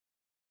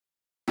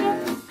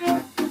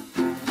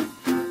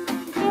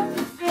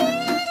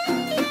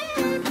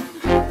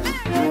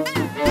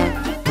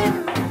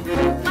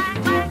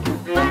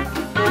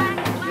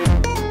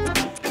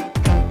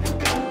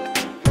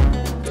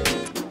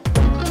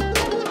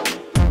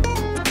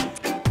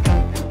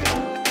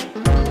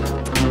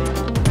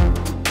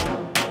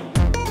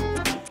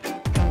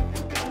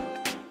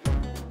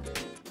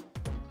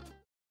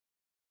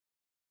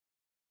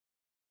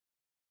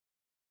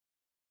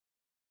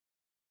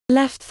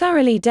Left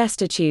thoroughly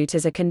destitute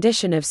as a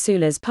condition of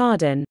Sulla's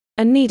pardon,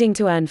 and needing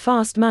to earn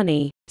fast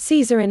money,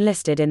 Caesar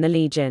enlisted in the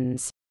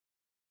legions.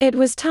 It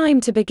was time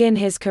to begin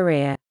his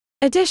career.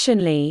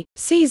 Additionally,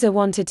 Caesar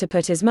wanted to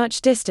put as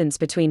much distance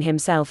between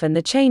himself and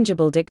the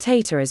changeable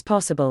dictator as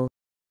possible.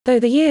 Though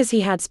the years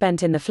he had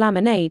spent in the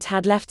Flaminate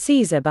had left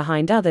Caesar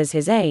behind others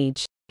his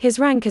age, his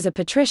rank as a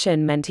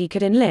patrician meant he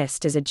could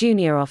enlist as a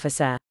junior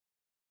officer.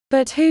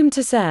 But whom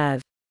to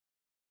serve?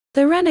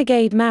 The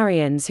renegade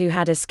Marians who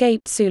had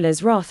escaped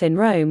Sulla's wrath in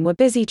Rome were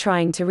busy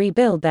trying to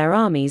rebuild their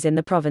armies in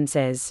the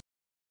provinces.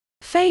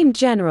 Famed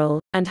general,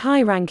 and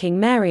high-ranking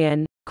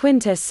Marian,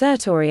 Quintus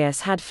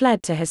Sertorius had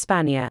fled to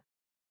Hispania.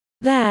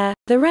 There,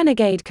 the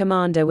renegade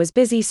commander was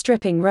busy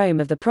stripping Rome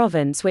of the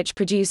province which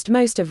produced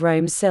most of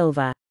Rome's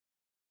silver.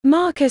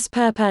 Marcus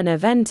Perperna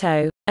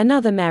Vento,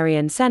 another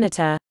Marian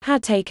senator,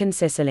 had taken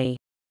Sicily.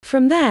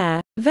 From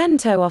there,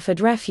 Vento offered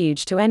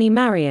refuge to any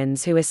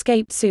Marians who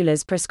escaped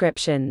Sulla's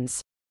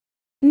proscriptions.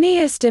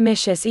 Gnaeus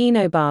Domitius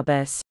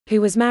Aenobarbus,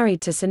 who was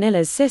married to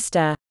Sanilla's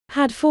sister,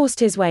 had forced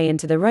his way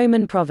into the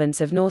Roman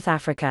province of North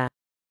Africa.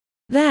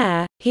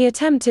 There, he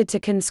attempted to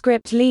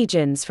conscript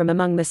legions from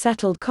among the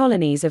settled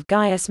colonies of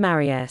Gaius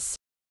Marius.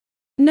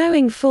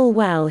 Knowing full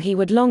well he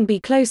would long be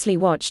closely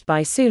watched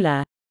by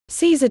Sulla,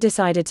 Caesar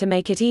decided to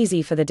make it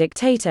easy for the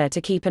dictator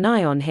to keep an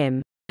eye on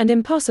him, and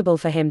impossible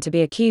for him to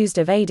be accused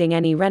of aiding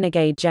any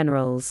renegade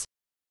generals.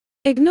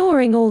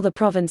 Ignoring all the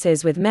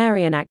provinces with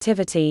Marian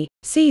activity,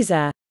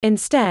 Caesar,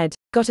 instead,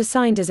 got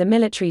assigned as a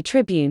military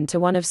tribune to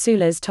one of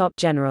Sulla's top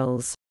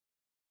generals.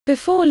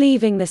 Before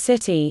leaving the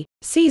city,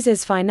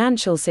 Caesar's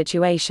financial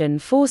situation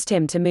forced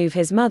him to move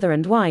his mother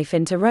and wife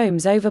into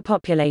Rome's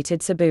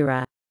overpopulated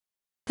Suburra.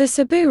 The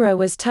Suburra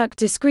was tucked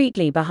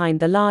discreetly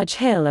behind the large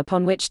hill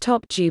upon which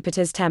topped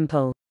Jupiter's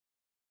temple.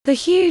 The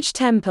huge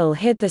temple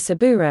hid the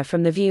Suburra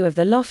from the view of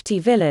the lofty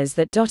villas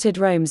that dotted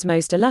Rome's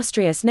most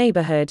illustrious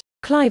neighborhood,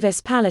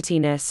 Clivus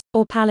Palatinus,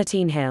 or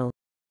Palatine Hill.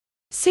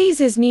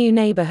 Caesar's new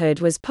neighborhood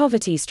was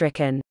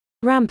poverty-stricken,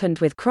 rampant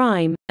with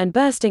crime, and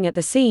bursting at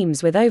the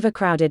seams with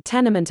overcrowded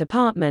tenement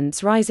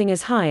apartments rising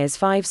as high as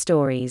 5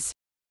 stories.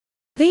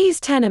 These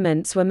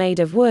tenements were made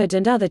of wood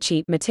and other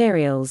cheap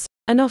materials,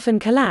 and often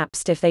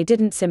collapsed if they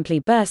didn't simply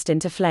burst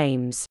into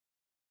flames.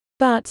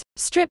 But,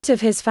 stripped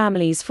of his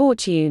family's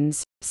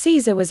fortunes,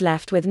 Caesar was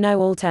left with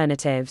no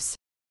alternatives.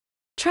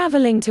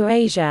 Traveling to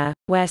Asia,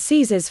 where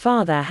Caesar's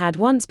father had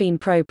once been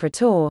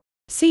pro-praetor,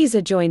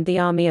 Caesar joined the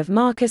army of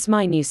Marcus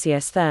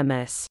Minucius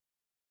Thermus.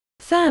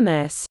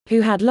 Thermus,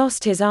 who had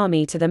lost his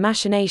army to the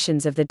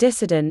machinations of the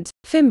dissident,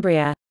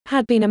 Fimbria,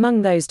 had been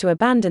among those to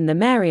abandon the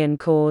Marian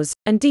cause,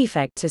 and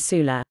defect to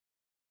Sulla.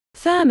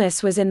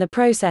 Thermus was in the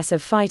process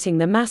of fighting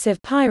the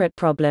massive pirate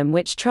problem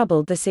which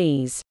troubled the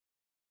seas.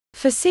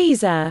 For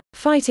Caesar,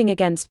 fighting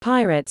against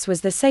pirates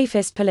was the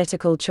safest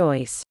political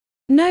choice.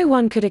 No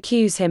one could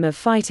accuse him of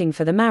fighting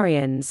for the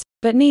Marians,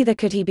 but neither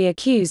could he be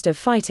accused of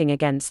fighting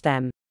against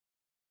them.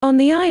 On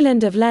the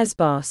island of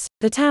Lesbos,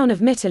 the town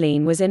of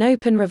Mytilene was in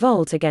open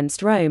revolt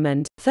against Rome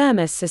and,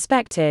 Thermus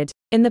suspected,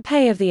 in the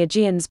pay of the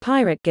Aegean's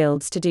pirate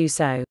guilds to do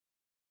so.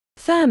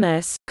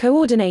 Thermus,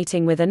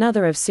 coordinating with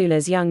another of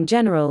Sulla's young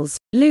generals,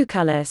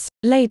 Lucullus,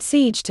 laid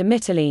siege to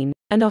Mytilene,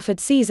 and offered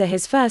Caesar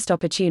his first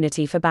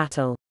opportunity for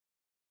battle.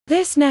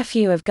 This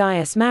nephew of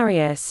Gaius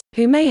Marius,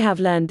 who may have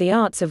learned the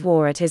arts of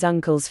war at his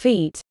uncle's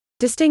feet,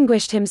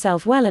 distinguished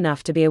himself well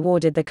enough to be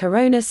awarded the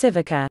corona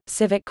civica,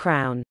 civic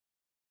crown.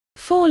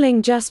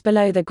 Falling just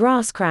below the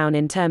grass crown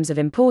in terms of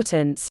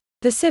importance,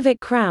 the civic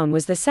crown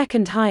was the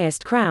second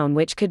highest crown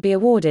which could be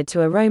awarded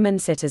to a Roman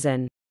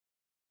citizen.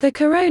 The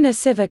corona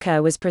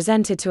civica was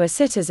presented to a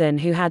citizen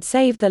who had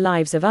saved the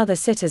lives of other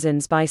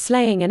citizens by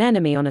slaying an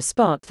enemy on a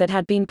spot that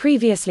had been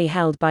previously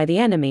held by the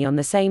enemy on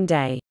the same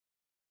day.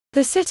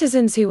 The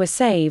citizens who were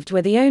saved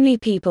were the only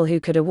people who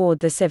could award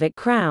the civic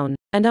crown,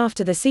 and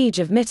after the siege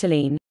of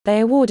Mytilene, they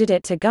awarded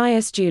it to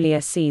Gaius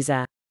Julius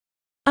Caesar.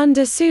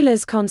 Under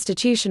Sulla's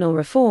constitutional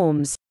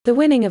reforms, the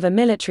winning of a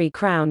military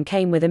crown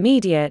came with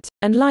immediate,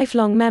 and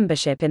lifelong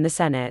membership in the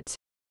Senate.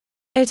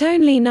 At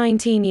only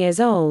 19 years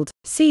old,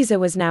 Caesar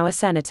was now a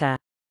senator.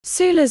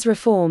 Sulla's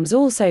reforms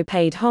also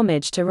paid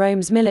homage to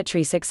Rome's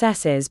military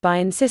successes by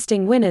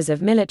insisting winners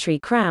of military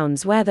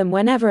crowns wear them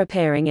whenever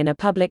appearing in a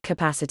public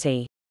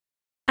capacity.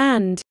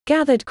 And,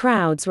 gathered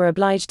crowds were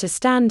obliged to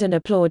stand and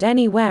applaud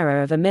any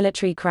wearer of a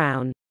military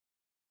crown.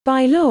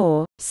 By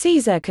law,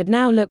 Caesar could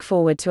now look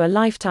forward to a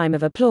lifetime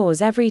of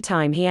applause every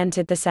time he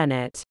entered the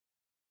Senate.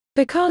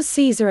 Because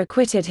Caesar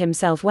acquitted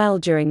himself well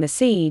during the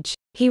siege,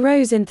 he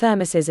rose in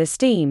Thermus's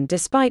esteem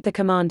despite the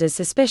commander's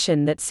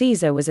suspicion that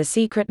Caesar was a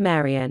secret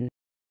Marian.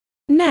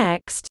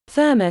 Next,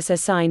 Thermus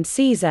assigned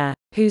Caesar,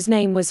 whose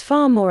name was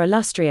far more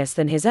illustrious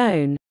than his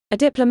own, a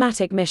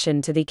diplomatic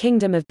mission to the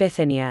kingdom of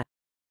Bithynia.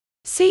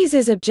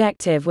 Caesar's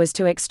objective was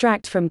to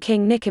extract from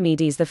King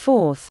Nicomedes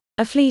IV,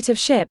 a fleet of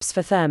ships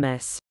for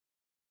Thermus.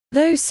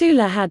 Though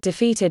Sulla had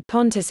defeated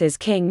Pontus's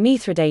king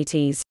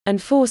Mithridates,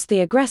 and forced the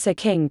aggressor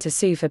king to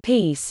sue for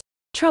peace,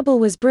 trouble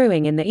was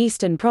brewing in the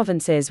eastern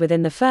provinces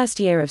within the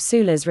first year of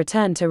Sulla's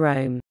return to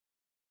Rome.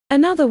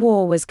 Another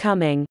war was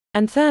coming,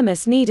 and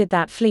Thermus needed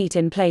that fleet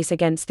in place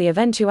against the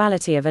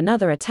eventuality of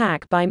another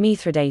attack by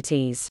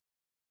Mithridates.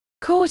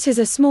 Court is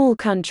a small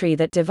country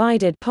that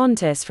divided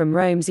Pontus from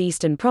Rome's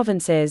eastern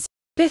provinces.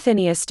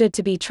 Bithynia stood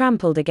to be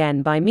trampled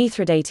again by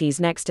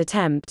Mithridates' next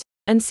attempt,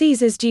 and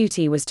Caesar's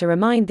duty was to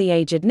remind the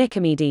aged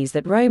Nicomedes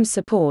that Rome's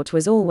support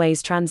was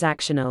always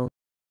transactional.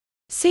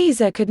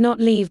 Caesar could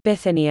not leave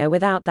Bithynia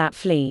without that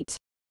fleet.